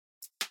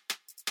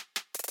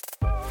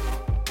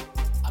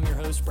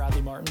host,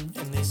 Bradley Martin,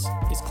 and this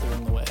is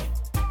Clearing the Way,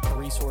 a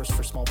resource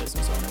for small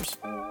business owners.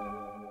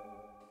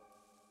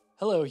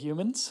 Hello,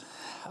 humans.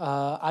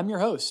 I'm your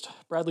host,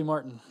 Bradley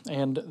Martin,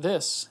 and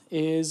this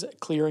is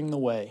Clearing the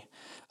Way.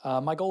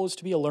 My goal is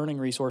to be a learning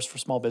resource for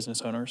small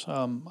business owners.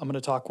 I'm going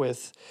to talk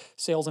with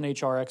sales and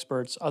HR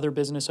experts, other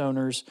business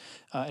owners,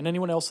 and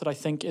anyone else that I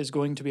think is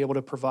going to be able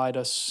to provide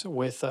us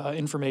with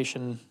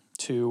information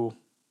to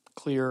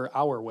clear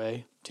our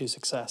way to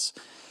success.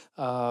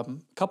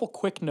 Couple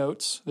quick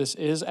notes. This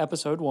is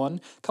episode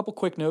 1. Couple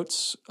quick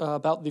notes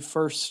about the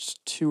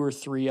first 2 or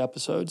 3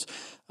 episodes,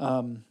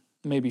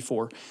 maybe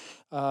 4.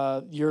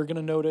 You're going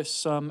to notice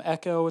some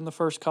echo in the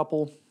first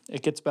couple.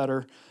 It gets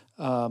better.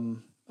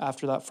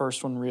 After that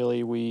first one,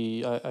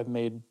 really, I've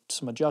made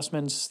some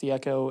adjustments. The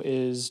echo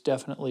is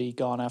definitely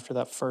gone after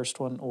that first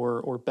one,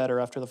 or better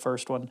after the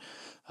first one.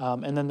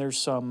 And then there's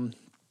some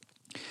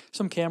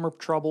camera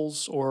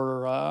troubles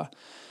or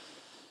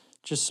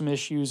just some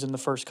issues in the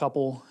first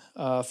couple.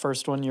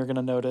 First one, you're going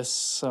to notice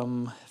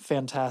some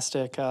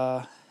fantastic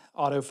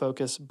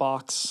autofocus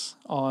box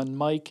on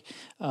mic.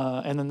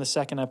 And then the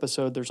second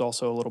episode, there's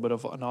also a little bit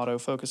of an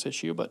autofocus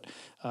issue, but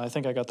I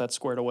think I got that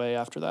squared away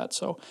after that.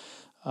 So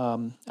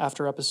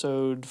after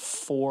episode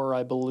 4,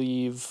 I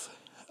believe,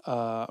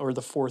 or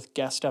the 4th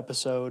guest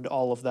episode,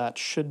 all of that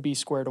should be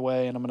squared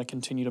away, and I'm going to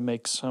continue to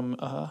make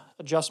some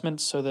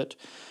adjustments so that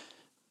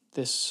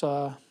this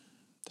all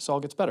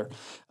gets better.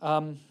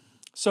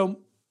 So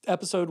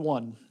episode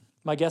 1,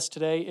 my guest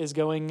today is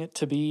going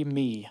to be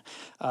me.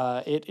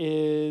 It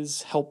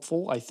is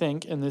helpful, I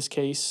think, in this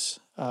case,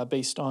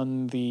 based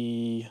on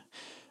the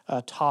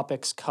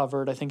topics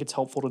covered. I think it's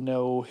helpful to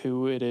know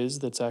who it is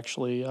that's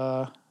actually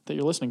that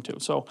you're listening to.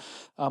 So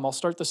I'll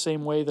start the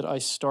same way that I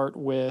start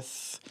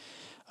with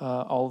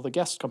all of the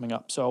guests coming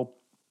up. So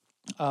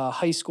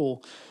high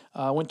school,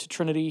 I went to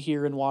Trinity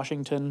here in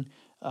Washington,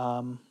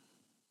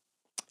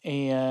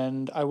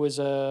 and I was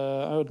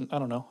I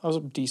was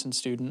a decent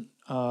student.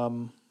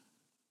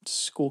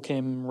 School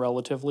came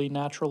relatively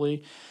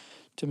naturally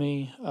to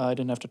me. I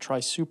didn't have to try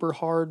super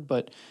hard,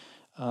 but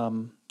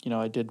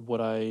I did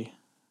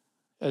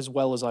as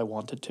well as I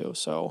wanted to.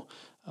 So,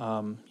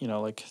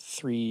 like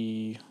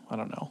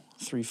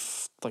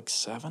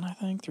 3.7, I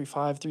think,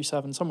 3.5,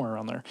 3.7, somewhere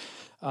around there.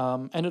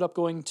 Ended up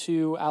going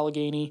to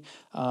Allegheny.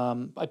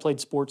 I played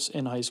sports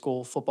in high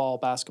school, football,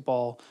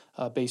 basketball,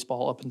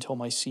 baseball up until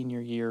my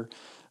senior year.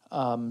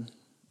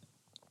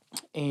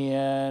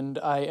 And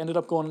I ended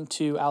up going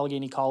to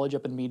Allegheny College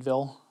up in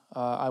Meadville.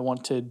 I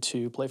wanted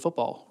to play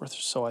football, or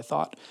so I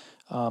thought.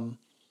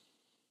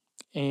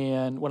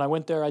 And when I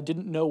went there, I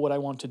didn't know what I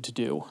wanted to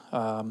do.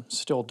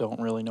 Still don't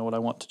really know what I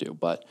want to do,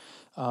 but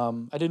I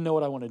didn't know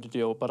what I wanted to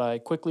do. But I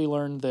quickly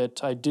learned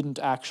that I didn't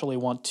actually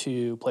want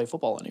to play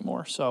football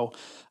anymore. So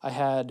I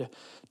had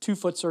 2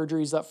 foot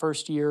surgeries that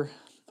first year.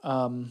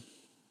 I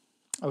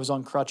was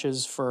on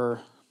crutches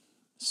for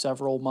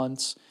several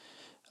months,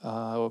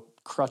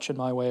 crutching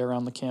my way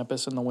around the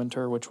campus in the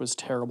winter, which was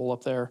terrible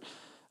up there.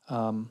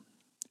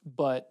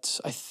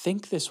 But I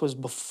think this was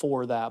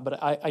before that.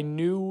 But I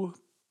knew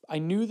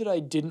that I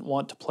didn't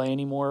want to play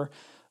anymore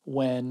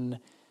when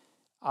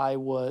I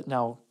was...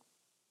 Now,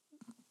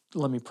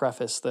 let me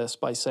preface this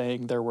by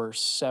saying there were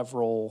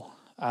several,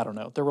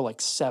 there were like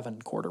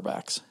 7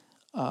 quarterbacks.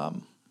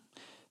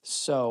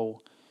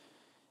 So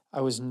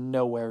I was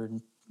nowhere...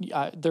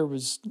 there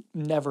was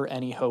never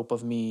any hope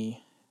of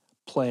me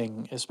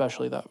playing,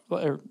 especially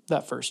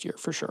that first year,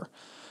 for sure.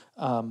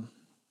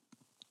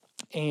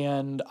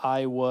 And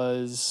I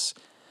was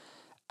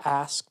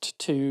asked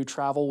to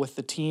travel with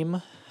the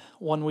team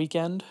one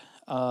weekend,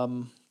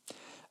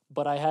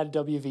 but I had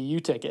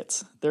WVU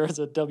tickets. There was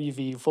a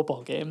WVU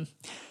football game,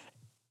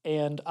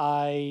 and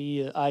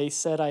I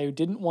said I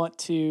didn't want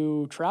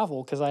to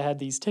travel because I had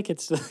these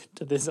tickets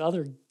to this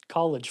other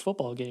college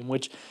football game,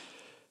 which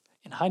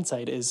in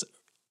hindsight is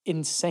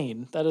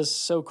insane. That is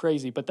so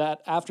crazy. But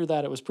after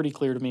that, it was pretty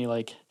clear to me,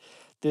 like,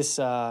 this,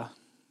 I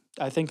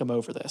think I'm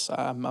over this.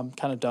 I'm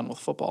kind of done with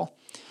football.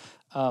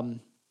 So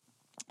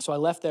I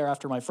left there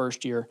after my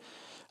first year.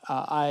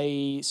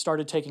 I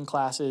started taking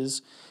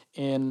classes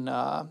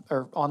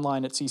or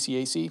online at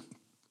CCAC.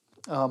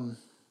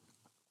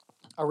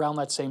 Around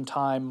that same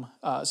time,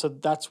 so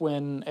that's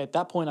when, at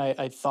that point,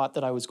 I thought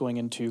that I was going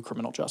into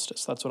criminal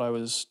justice. That's what I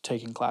was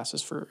taking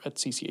classes for at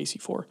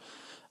CCAC for.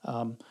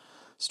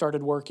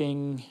 Started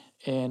working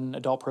in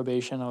adult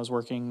probation. I was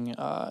working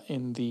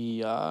in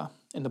the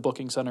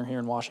booking center here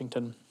in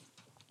Washington,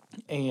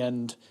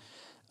 and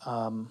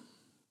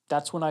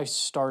that's when I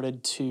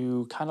started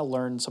to kind of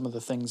learn some of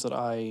the things that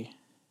I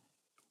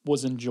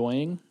was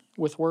enjoying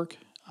with work,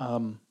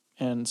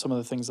 and some of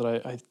the things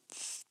that I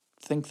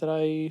think that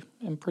I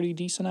am pretty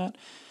decent at.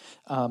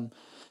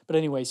 But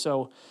anyway,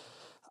 so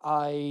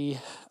I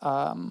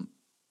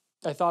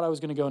thought I was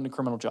going to go into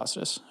criminal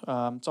justice.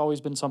 It's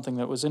always been something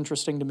that was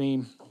interesting to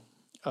me,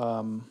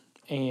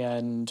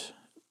 and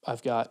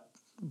I've got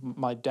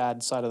my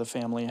dad's side of the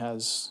family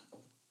has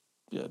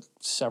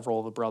several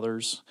of the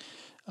brothers.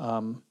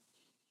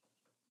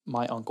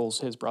 My uncles,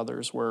 his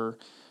brothers, were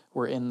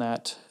were in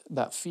that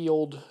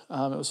field.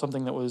 It was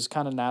something that was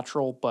kind of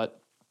natural,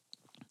 but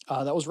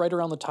that was right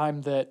around the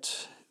time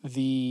that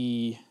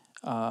the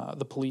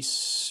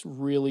police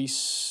really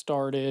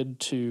started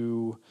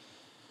to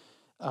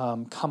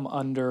come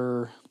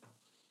under.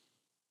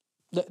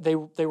 They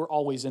were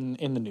always in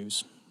the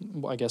news.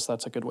 I guess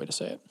that's a good way to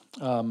say it.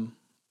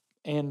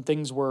 And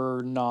things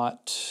were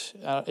not.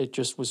 It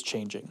just was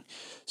changing.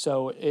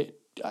 So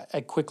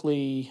I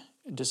quickly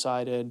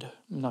decided.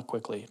 Not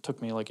quickly. It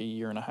took me like a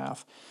year and a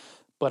half,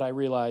 but I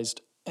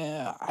realized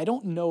I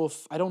don't know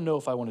if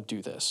I want to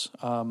do this.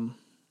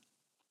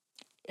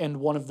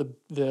 And one of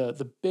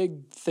the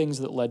big things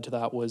that led to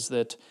that was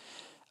that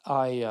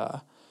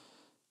I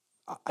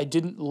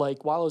didn't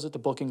like, while I was at the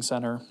booking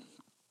center,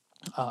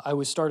 I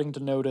was starting to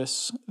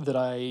notice that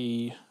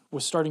I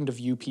was starting to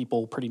view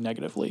people pretty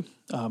negatively,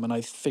 and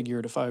I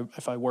figured if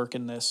I work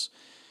in this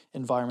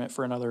environment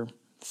for another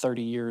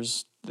 30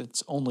 years,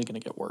 it's only going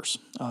to get worse.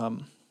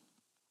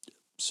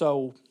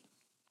 So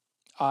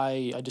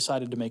I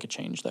decided to make a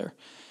change there.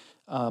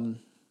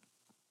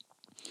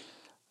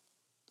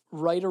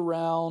 Right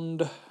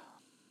around,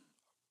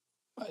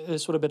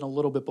 this would have been a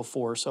little bit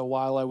before. So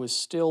while I was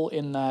still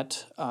in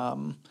that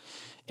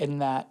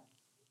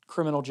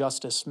criminal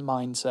justice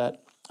mindset,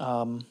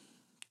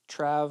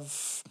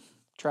 Travis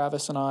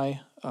and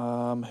I,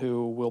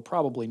 who will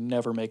probably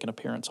never make an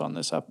appearance on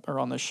this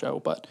on this show,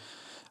 but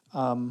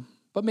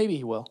maybe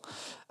he will.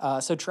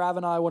 So Trav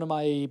and I, one of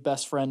my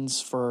best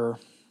friends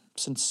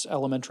since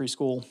elementary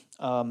school,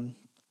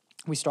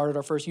 we started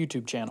our first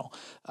YouTube channel.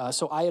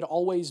 So I had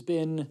always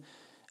been.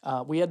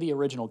 We had the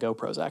original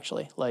GoPros,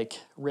 actually, like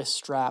wrist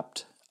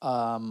strapped,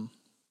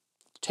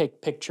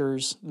 take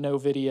pictures, no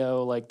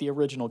video, like the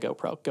original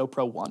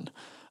GoPro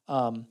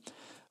 1.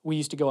 We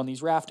used to go on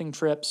these rafting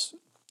trips.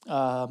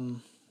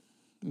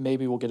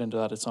 Maybe we'll get into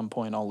that at some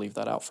point. I'll leave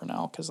that out for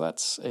now because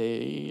that's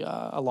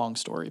a long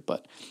story.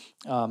 But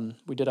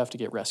we did have to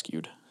get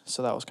rescued,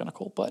 so that was kind of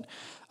cool. But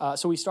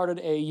so we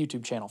started a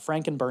YouTube channel,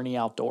 Frank and Bernie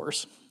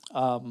Outdoors.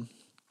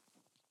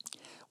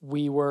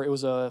 It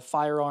was a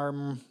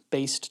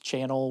firearm-based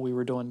channel. We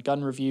were doing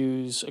gun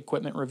reviews,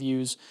 equipment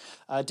reviews.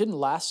 It didn't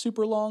last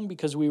super long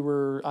because we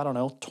were,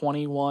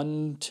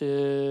 21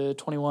 to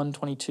 21,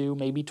 22,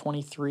 maybe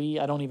 23.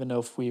 I don't even know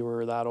if we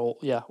were that old.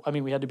 Yeah,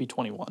 we had to be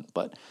 21.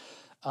 But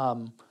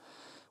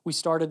we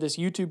started this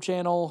YouTube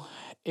channel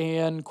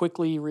and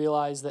quickly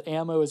realized that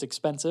ammo is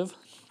expensive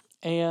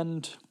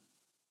and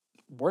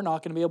we're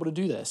not going to be able to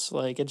do this.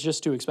 Like, it's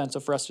just too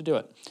expensive for us to do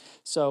it.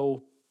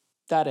 So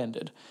that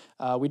ended.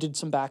 We did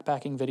some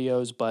backpacking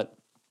videos, but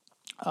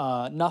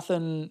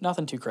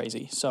nothing too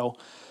crazy. So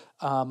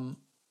that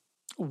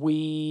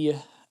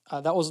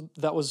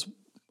was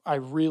I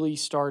really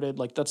started,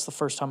 like, that's the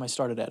first time I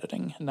started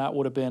editing, and that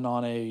would have been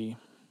on a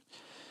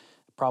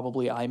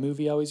probably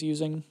iMovie I was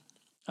using.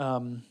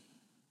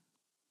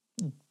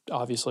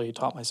 Obviously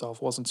taught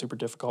myself, wasn't super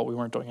difficult. We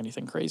weren't doing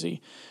anything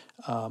crazy.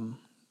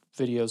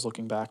 Videos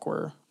looking back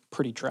were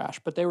pretty trash,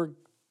 but they were,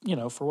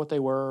 for what they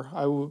were,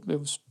 it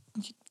was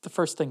the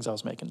first things I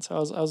was making. So I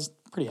was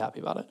pretty happy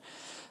about it.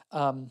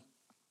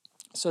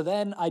 So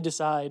then I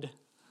decide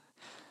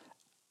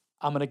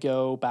I'm going to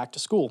go back to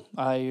school.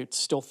 I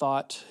still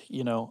thought,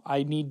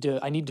 I need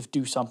to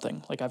do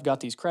something. Like, I've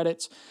got these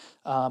credits,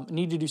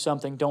 need to do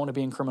something. Don't want to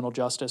be in criminal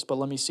justice, but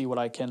let me see what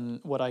I can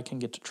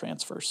get to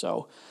transfer.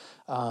 So,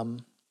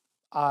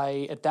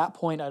 at that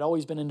point, I'd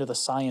always been into the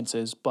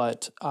sciences,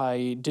 but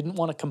I didn't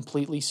want to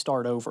completely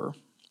start over.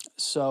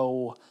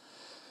 So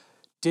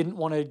didn't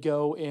want to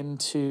go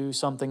into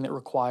something that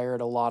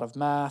required a lot of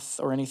math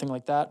or anything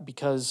like that,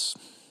 because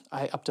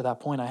up to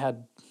that point I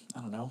had,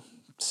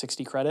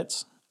 60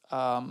 credits.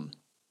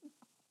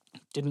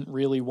 Didn't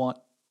really want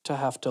to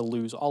have to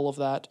lose all of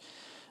that.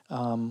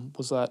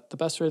 Was that the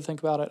best way to think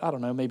about it? I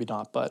don't know, maybe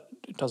not, but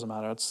it doesn't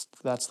matter.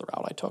 That's the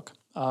route I took.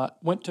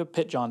 Went to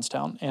Pitt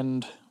Johnstown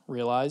and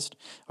I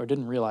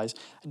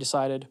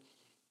decided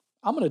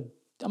I'm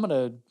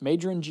gonna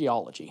major in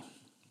geology.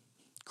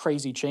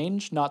 Crazy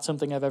change, not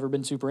something I've ever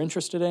been super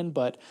interested in,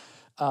 but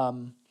I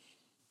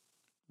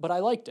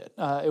liked it.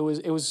 It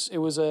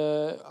was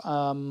a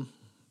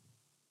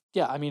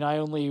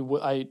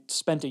I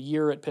spent a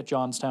year at Pitt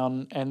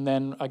Johnstown and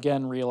then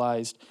again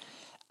realized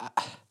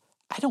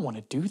I don't want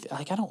to do that.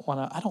 Like, I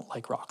don't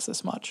like rocks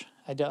this much.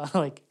 I don't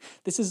like,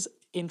 this is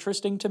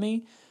interesting to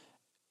me,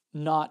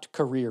 not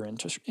career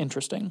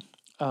interesting.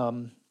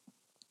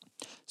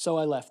 So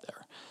I left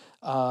there.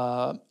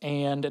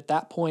 And at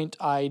that point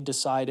I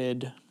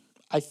decided,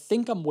 I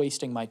think I'm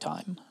wasting my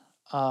time.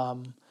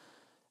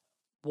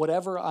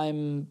 Whatever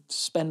I'm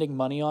spending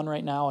money on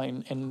right now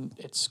and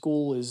at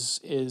school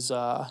is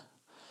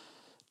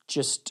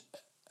just,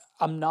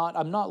 I'm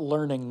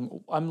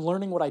learning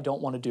what I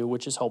don't want to do,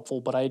 which is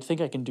helpful, but I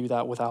think I can do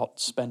that without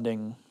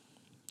spending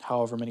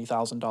however many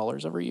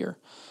 $1,000s every year.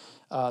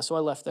 So I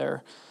left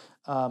there.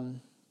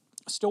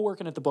 Still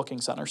working at the booking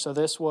center. So at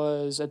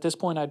this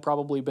point I'd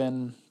probably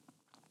been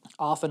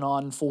off and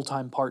on,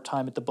 full-time,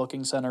 part-time at the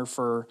booking center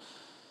for,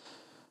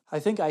 I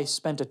think I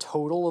spent a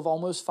total of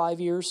almost 5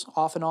 years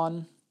off and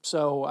on.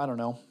 So I don't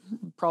know,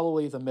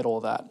 probably the middle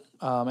of that.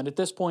 And at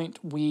this point,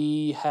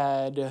 we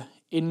had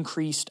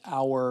increased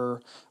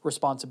our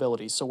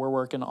responsibilities. So we're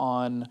working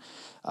on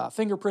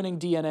fingerprinting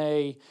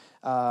DNA,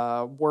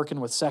 working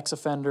with sex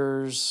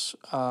offenders,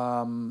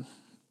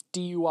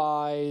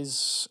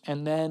 DUIs,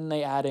 and then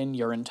they add in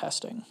urine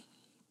testing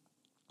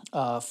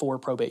for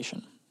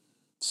probation.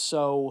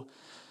 So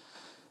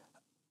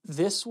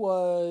this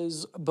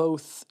was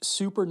both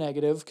super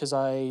negative because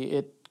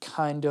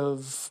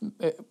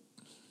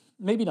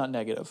maybe not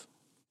negative.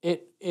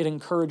 It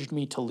encouraged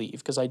me to leave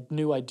because I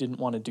knew I didn't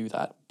want to do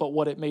that. But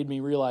what it made me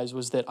realize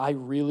was that I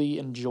really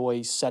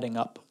enjoy setting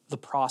up the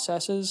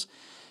processes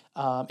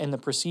and the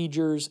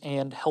procedures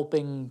and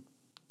helping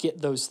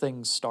get those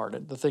things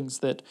started. The things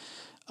that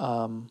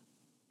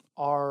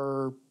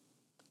are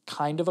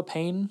kind of a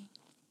pain,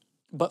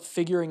 but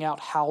figuring out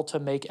how to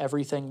make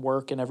everything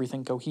work and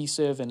everything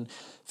cohesive and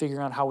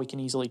figuring out how we can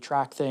easily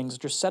track things,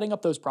 just setting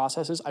up those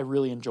processes, I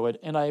really enjoyed.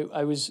 And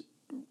I was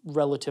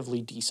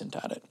relatively decent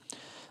at it.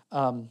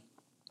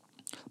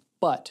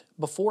 But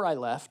before I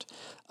left,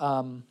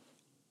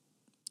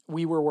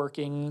 we were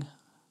working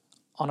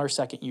on our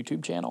second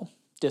YouTube channel,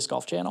 disc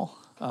golf channel.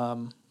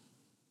 You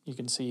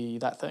can see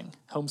that thing,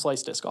 Home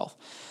Slice Disc Golf.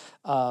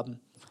 I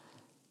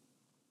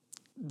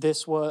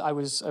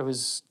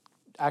was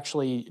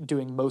actually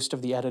doing most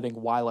of the editing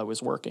while I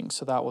was working,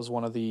 so that was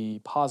one of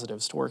the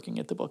positives to working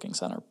at the booking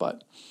center.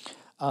 But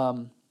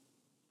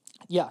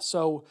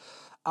so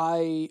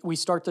we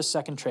start the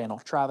second channel,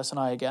 Travis and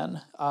I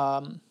again.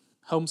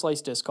 Home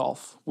Slice Disc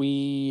Golf.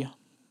 We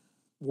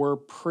were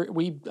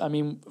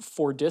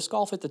for disc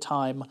golf at the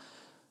time,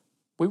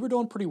 we were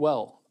doing pretty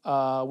well.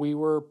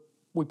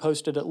 We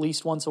posted at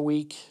least once a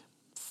week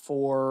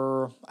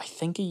for I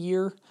think a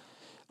year.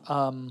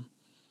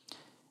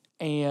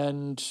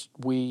 And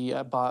we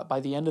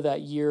by the end of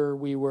that year,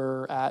 we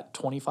were at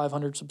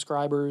 2,500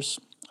 subscribers.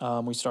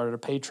 We started a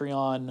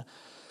Patreon.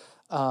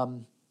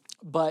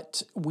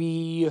 But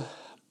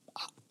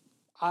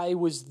I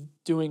was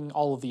doing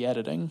all of the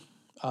editing,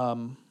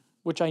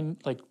 which I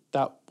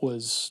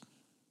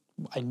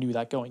knew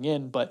that going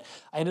in, but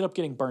I ended up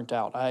getting burnt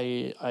out.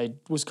 I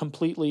was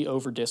completely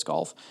over disc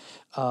golf.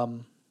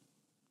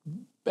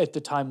 At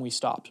the time we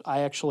stopped, I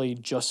actually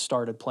just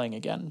started playing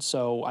again.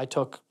 So I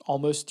took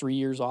almost 3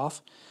 years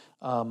off,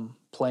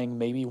 playing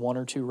maybe 1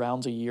 or 2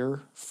 rounds a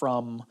year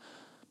from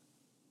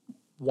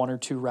 1 or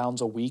 2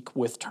 rounds a week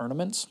with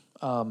tournaments.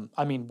 I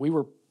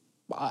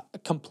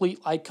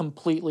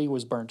completely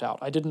was burnt out.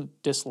 I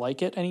didn't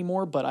dislike it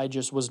anymore, but I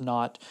just was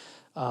not,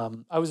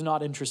 I was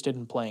not interested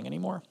in playing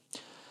anymore.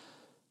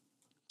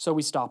 So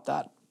we stopped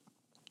that.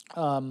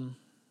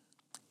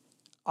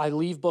 I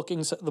leave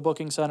the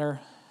booking center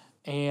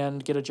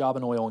and get a job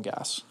in oil and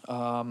gas.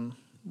 An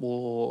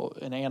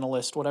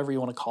analyst, whatever you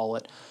want to call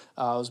it.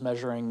 I was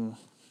measuring,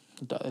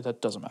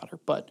 that doesn't matter.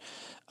 But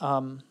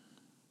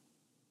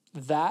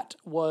that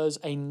was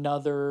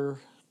another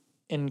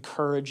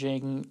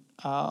encouraging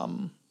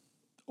another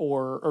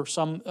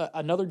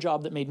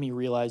job that made me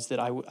realize that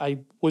I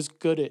was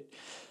good at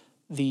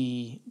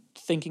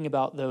thinking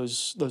about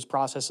those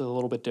processes a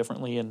little bit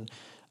differently and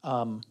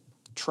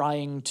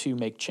trying to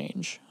make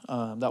change.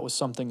 That was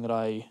something that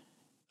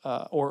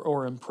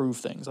or improve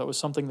things. That was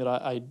something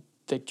that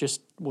that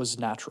just was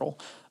natural.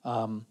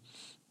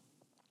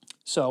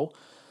 So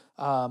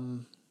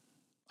I'm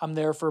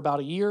there for about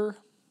a year,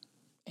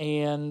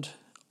 and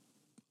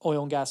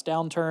oil and gas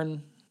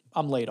downturn,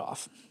 I'm laid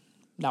off.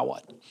 Now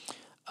what?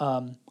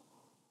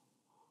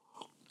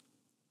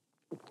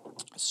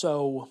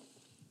 So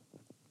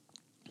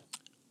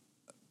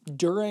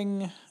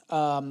during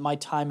my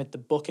time at the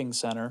booking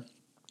center,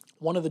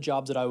 one of the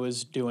jobs that I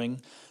was doing,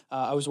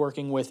 I was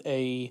working with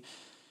a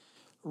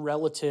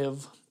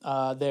relative,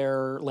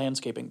 their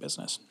landscaping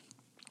business.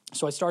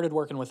 So I started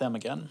working with them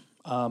again.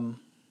 I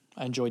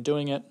enjoyed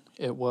doing it.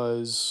 It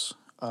was,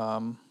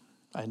 I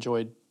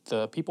enjoyed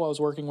the people I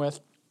was working with,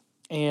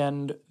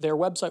 and their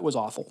website was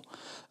awful.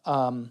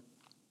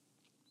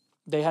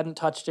 They hadn't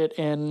touched it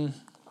in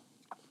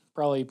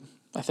probably,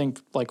 I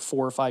think, like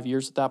 4 or 5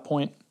 years at that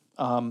point.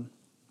 I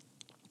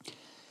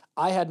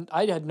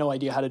had no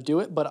idea how to do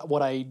it, but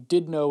what I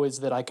did know is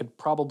that I could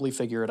probably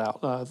figure it out.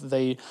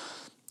 I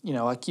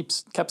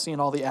kept seeing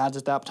all the ads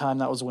at that time.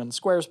 That was when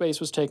Squarespace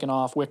was taking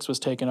off, Wix was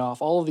taking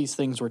off. All of these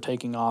things were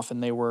taking off,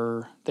 and they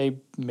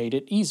made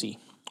it easy.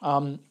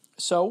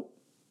 So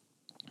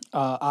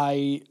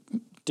I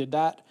did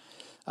that.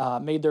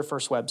 Made my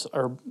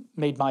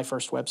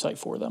first website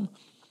for them.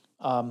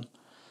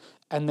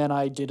 And then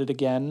I did it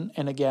again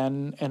and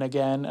again and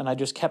again, and I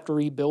just kept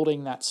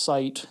rebuilding that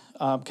site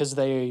because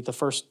the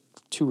first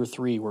 2 or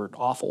 3 were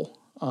awful.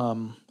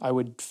 I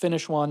would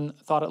finish one,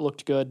 thought it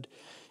looked good,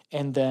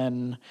 and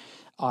then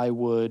I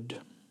would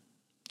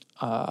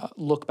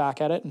look back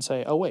at it and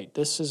say, oh, wait,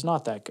 this is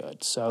not that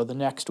good. So the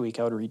next week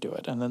I would redo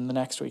it, and then the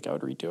next week I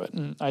would redo it.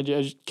 And I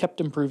just kept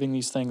improving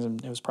these things,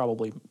 and it was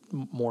probably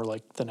more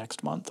like the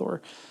next month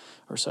or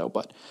so.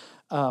 But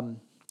so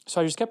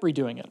I just kept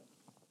redoing it.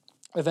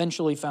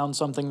 Eventually found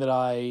something that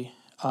I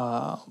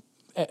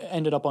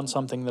ended up on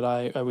something that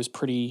I was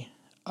pretty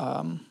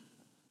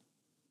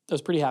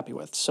happy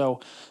with. So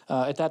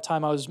at that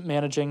time, I was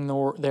managing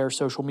their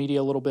social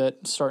media a little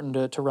bit, starting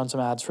to run some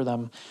ads for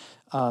them,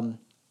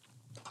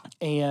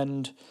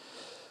 and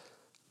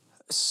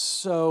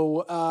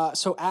so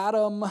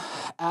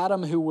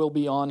Adam, who will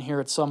be on here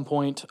at some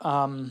point.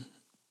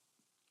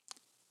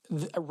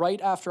 Right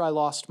after I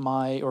lost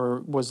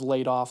was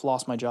laid off,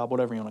 lost my job,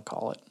 whatever you want to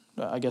call it.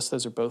 I guess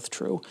those are both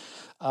true.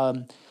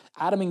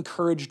 Adam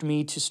encouraged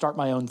me to start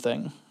my own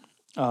thing.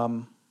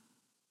 I'd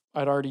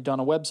already done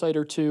a website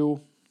or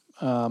two,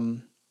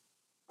 and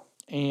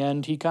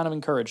he kind of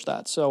encouraged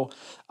that. So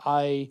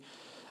I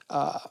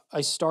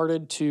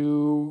started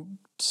to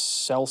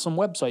sell some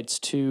websites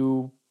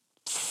to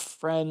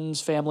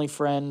friends, family,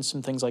 friends,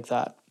 and things like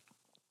that.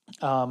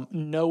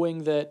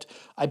 Knowing that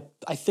I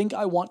think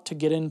I want to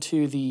get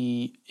into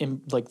the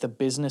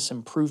business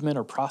improvement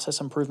or process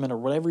improvement or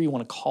whatever you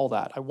want to call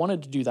that. I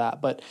wanted to do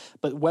that, but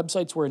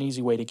websites were an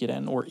easy way to get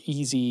in, or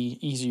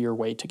easier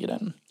way to get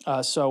in.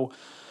 So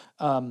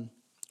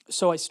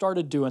I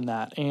started doing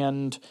that,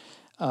 and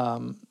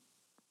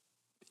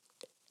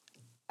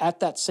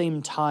at that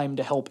same time,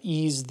 to help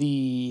ease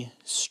the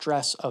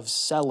stress of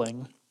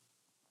selling,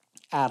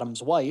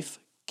 Adam's wife,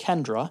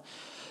 Kendra,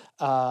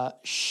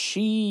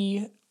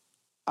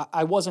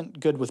 I wasn't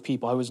good with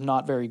people. I was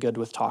not very good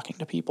with talking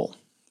to people.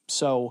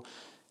 So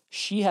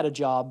she had a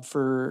job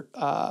for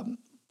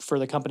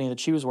the company that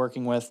she was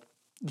working with.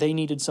 They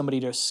needed somebody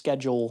to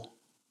schedule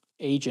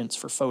agents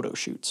for photo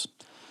shoots.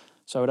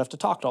 So I would have to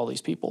talk to all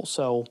these people.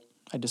 So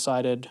I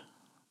decided,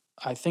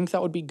 I think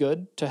that would be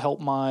good to help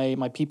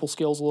my people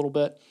skills a little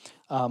bit.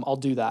 I'll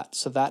do that.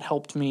 So that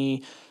helped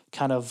me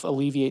kind of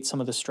alleviate some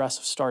of the stress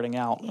of starting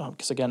out.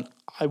 Because again,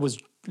 I was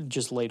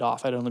just laid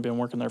off. I'd only been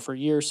working there for a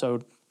year.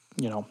 So,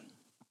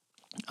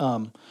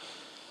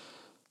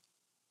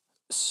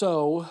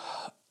 so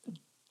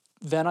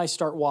then I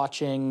start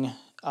watching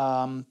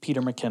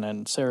Peter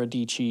McKinnon, Sarah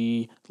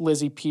Dietschy,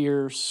 Lizzie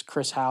Pierce,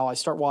 Chris Howe. I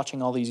start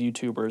watching all these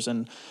YouTubers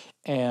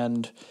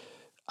and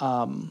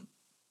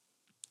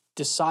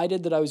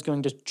decided that I was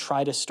going to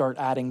try to start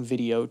adding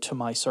video to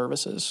my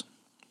services.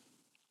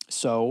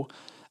 So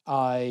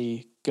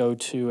I go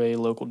to a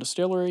local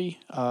distillery,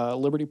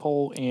 Liberty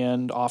Pole,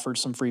 and offered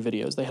some free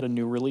videos. They had a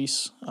new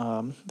release,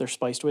 their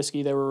spiced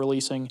whiskey they were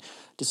releasing.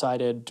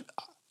 Decided,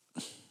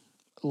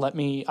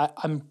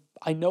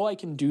 I know I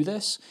can do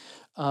this,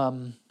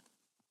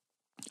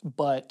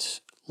 but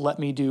let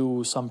me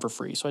do some for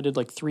free. So I did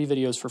like 3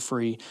 videos for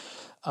free,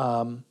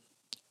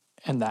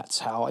 and that's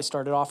how I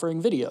started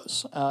offering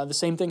videos. The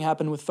same thing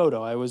happened with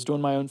photo. I was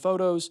doing my own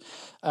photos,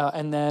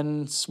 and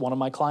then one of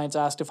my clients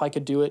asked if I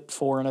could do it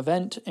for an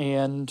event,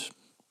 and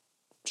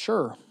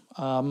sure,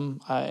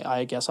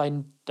 I guess I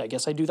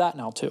do that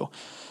now too.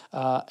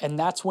 And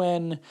that's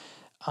when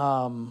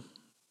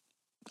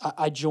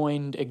I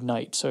joined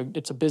Ignite. So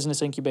it's a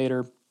business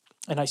incubator,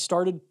 and I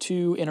started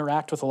to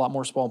interact with a lot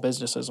more small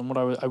businesses. And what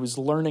I was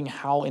learning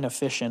how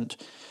inefficient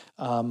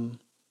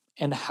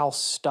and how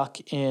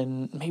stuck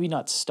in, maybe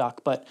not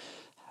stuck, but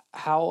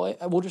how,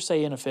 we'll just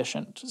say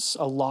inefficient,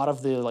 a lot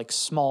of the like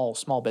small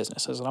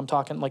businesses. And I'm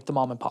talking like the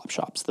mom and pop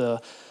shops,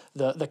 the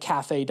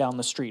cafe down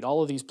the street,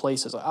 all of these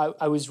places.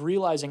 I was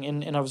realizing,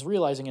 and I was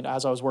realizing it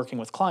as I was working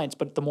with clients,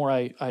 but the more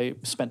I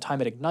spent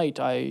time at Ignite,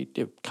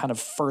 it kind of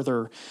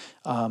further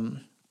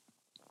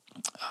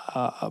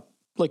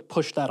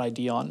pushed that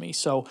idea on me.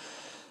 So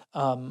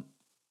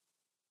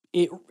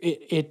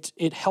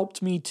it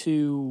helped me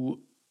to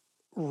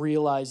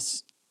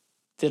realize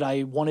that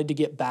I wanted to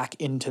get back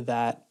into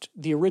that.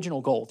 The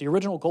original goal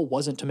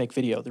wasn't to make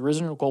video. The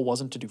original goal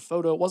wasn't to do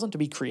photo. It wasn't to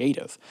be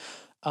creative.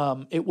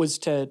 It was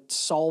to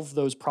solve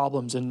those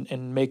problems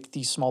and make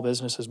these small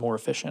businesses more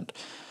efficient.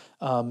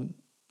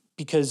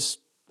 Because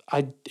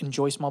I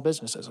enjoy small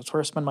businesses. That's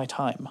where I spend my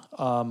time.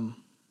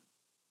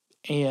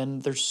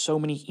 And there's so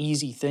many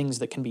easy things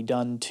that can be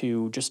done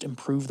to just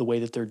improve the way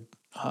that they're,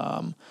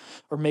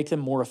 or make them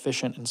more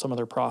efficient in some of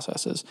their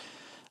processes.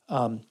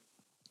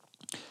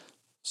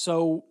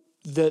 So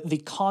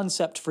the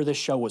concept for this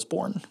show was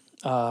born.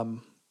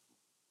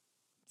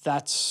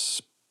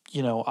 That's,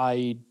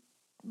 I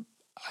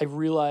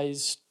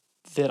realized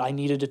that I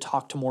needed to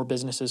talk to more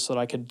businesses so that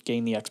I could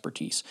gain the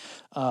expertise,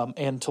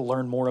 and to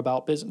learn more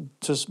about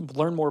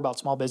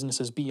small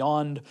businesses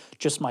beyond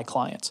just my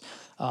clients.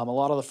 A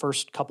lot of the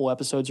first couple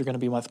episodes are going to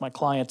be with my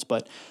clients,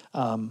 but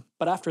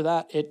after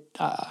that,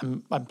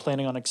 I'm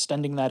planning on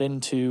extending that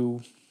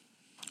into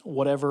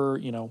whatever,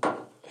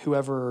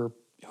 whoever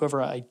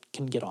I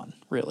can get on,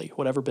 really,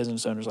 whatever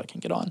business owners I can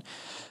get on.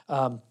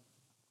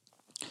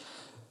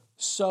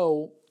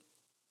 So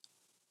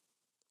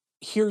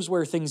here's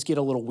where things get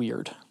a little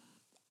weird.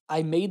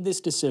 I made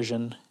this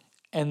decision,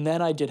 and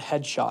then I did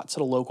headshots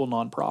at a local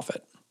nonprofit,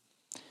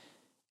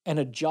 and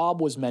a job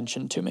was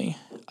mentioned to me.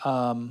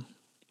 A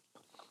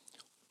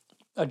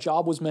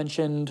job was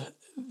mentioned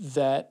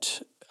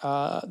that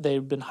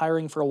they'd been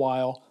hiring for a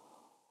while,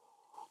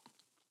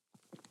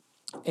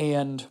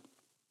 and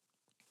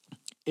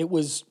it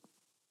was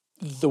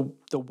the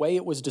way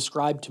it was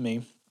described to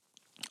me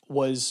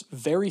was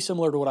very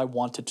similar to what I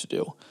wanted to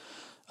do,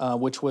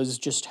 which was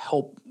just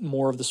help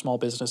more of the small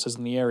businesses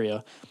in the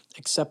area,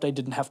 except I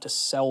didn't have to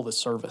sell the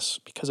service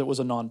because it was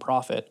a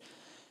nonprofit.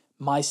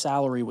 My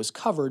salary was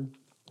covered,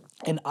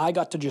 and I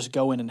got to just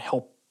go in and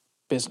help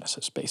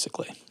businesses,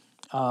 basically.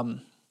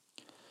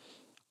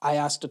 I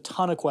asked a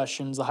ton of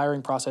questions. The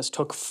hiring process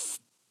took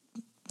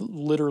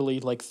literally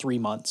like 3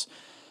 months,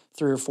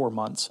 3 or 4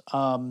 months.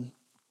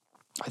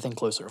 I think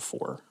closer to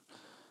 4.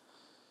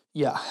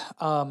 Yeah.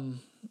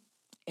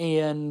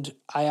 And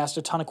I asked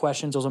a ton of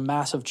questions. It was a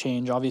massive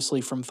change, obviously,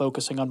 from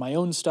focusing on my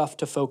own stuff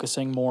to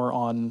focusing more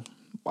on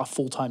a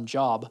full-time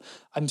job.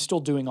 I'm still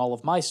doing all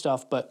of my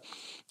stuff, but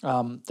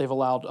they've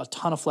allowed a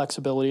ton of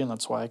flexibility, and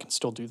that's why I can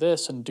still do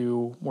this and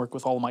do work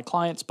with all of my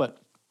clients. But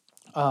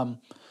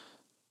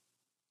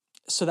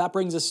so that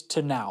brings us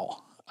to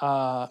now.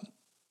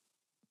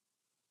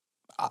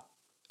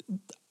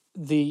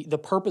 The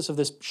purpose of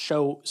this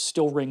show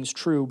still rings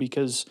true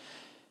because,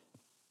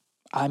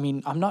 I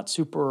mean, I'm not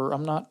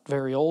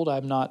very old.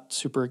 I'm not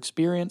super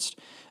experienced.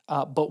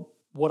 But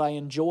what I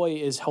enjoy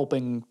is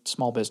helping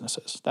small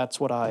businesses. That's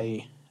what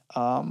I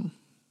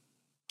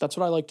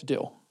like to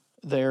do.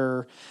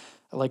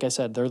 Like I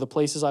said, they're the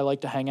places I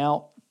like to hang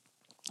out.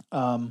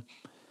 And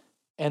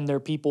they're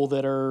people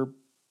that are,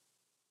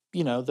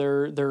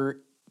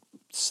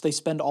 they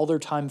spend all their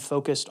time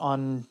focused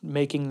on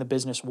making the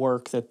business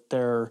work, that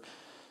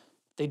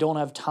they don't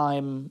have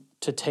time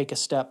to take a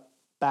step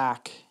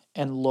back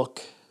and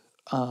look,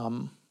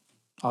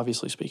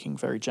 obviously speaking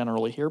very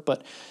generally here,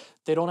 but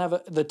they don't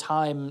have the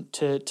time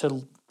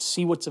to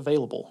see what's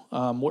available,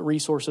 what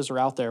resources are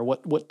out there,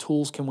 what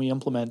tools can we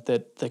implement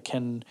that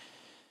can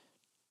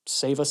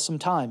save us some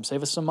time,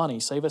 save us some money,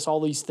 save us all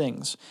these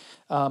things.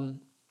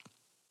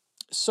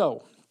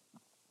 So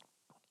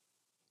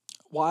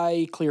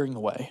why clearing the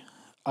way?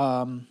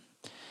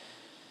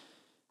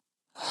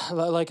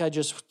 Like I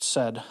just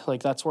said,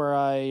 like that's where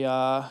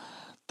I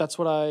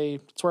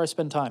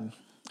spend time.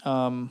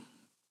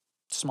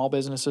 Small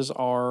businesses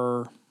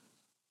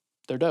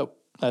they're dope.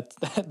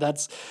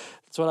 That's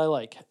what I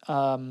like.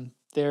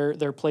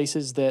 They're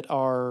places that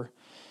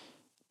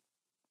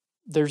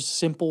there's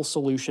simple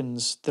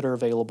solutions that are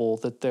available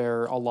that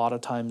they're a lot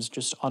of times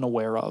just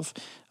unaware of,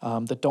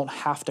 that don't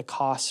have to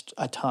cost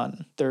a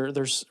ton.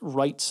 There's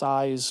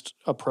right-sized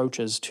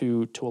approaches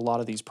to a lot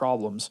of these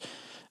problems.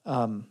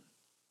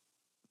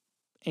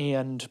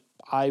 And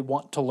I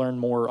want to learn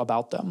more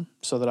about them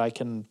so that I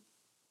can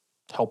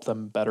help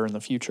them better in the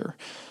future.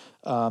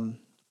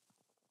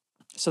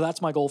 So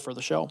that's my goal for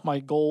the show. My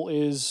goal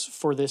is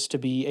for this to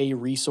be a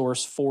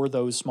resource for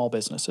those small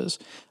businesses,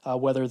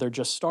 whether they're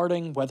just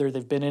starting, whether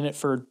they've been in it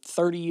for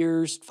 30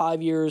 years,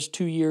 5 years,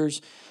 2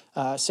 years,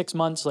 6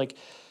 months, like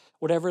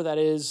whatever that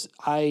is.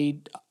 I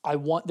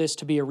want this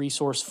to be a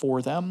resource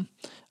for them.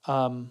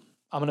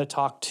 I'm going to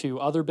talk to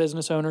other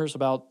business owners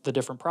about the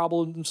different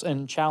problems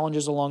and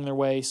challenges along their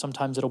way.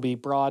 Sometimes it'll be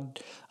broad,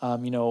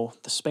 the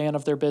span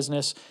of their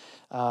business.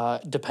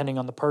 Depending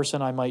on the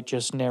person, I might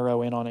just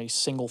narrow in on a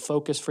single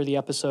focus for the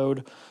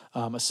episode,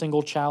 a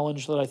single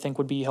challenge that I think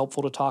would be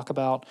helpful to talk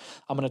about.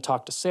 I'm going to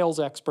talk to sales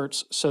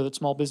experts so that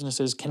small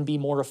businesses can be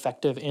more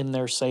effective in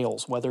their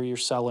sales, whether you're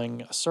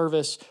selling a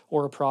service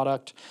or a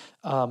product.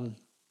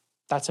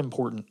 That's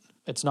important.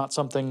 It's not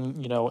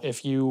something,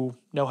 if you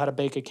know how to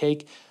bake a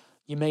cake,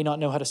 you may not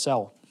know how to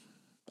sell.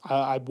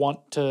 I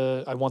want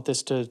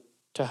this to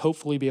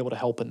hopefully be able to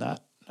help in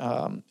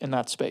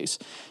that space.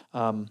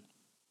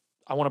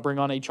 I want to bring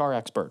on HR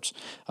experts.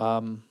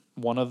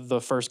 One of the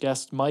first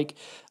guests, Mike,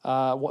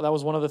 that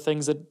was one of the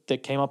things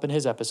that came up in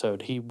his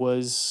episode. He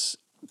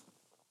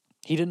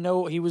didn't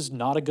know, he was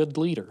not a good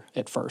leader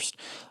at first.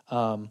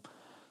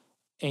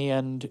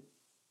 And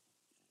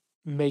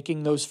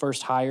making those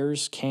first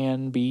hires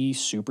can be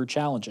super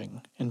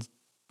challenging. And,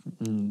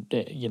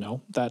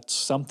 that's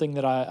something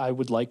that I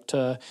would like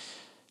to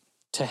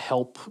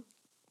help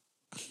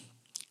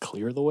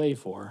clear the way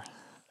for.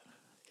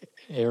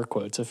 Air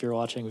quotes if you're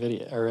watching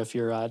video or if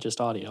you're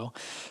just audio,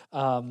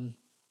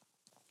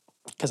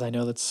 because I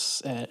know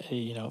that's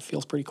it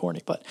feels pretty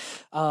corny, but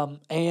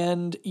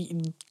and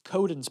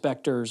code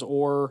inspectors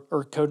or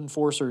code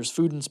enforcers,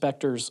 food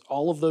inspectors,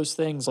 all of those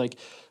things, like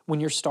when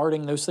you're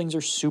starting, those things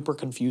are super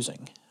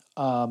confusing.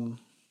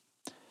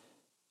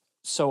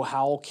 So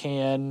how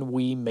can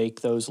we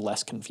make those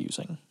less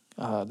confusing?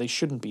 They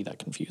shouldn't be that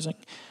confusing.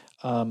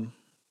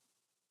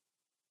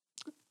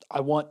 I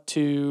want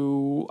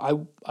to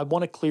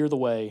clear the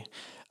way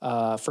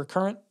for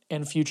current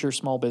and future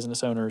small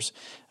business owners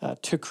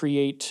to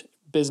create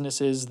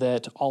businesses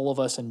that all of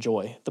us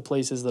enjoy, the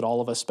places that all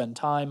of us spend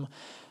time.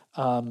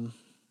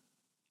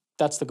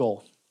 That's the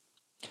goal.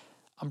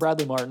 I'm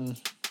Bradley Martin.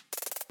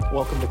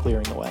 Welcome to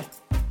Clearing the Way.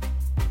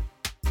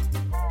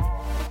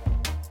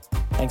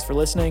 Thanks for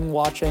listening,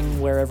 watching,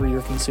 wherever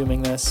you're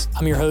consuming this.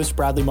 I'm your host,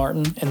 Bradley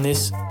Martin, and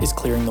this is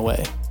Clearing the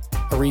Way,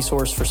 a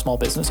resource for small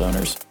business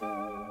owners.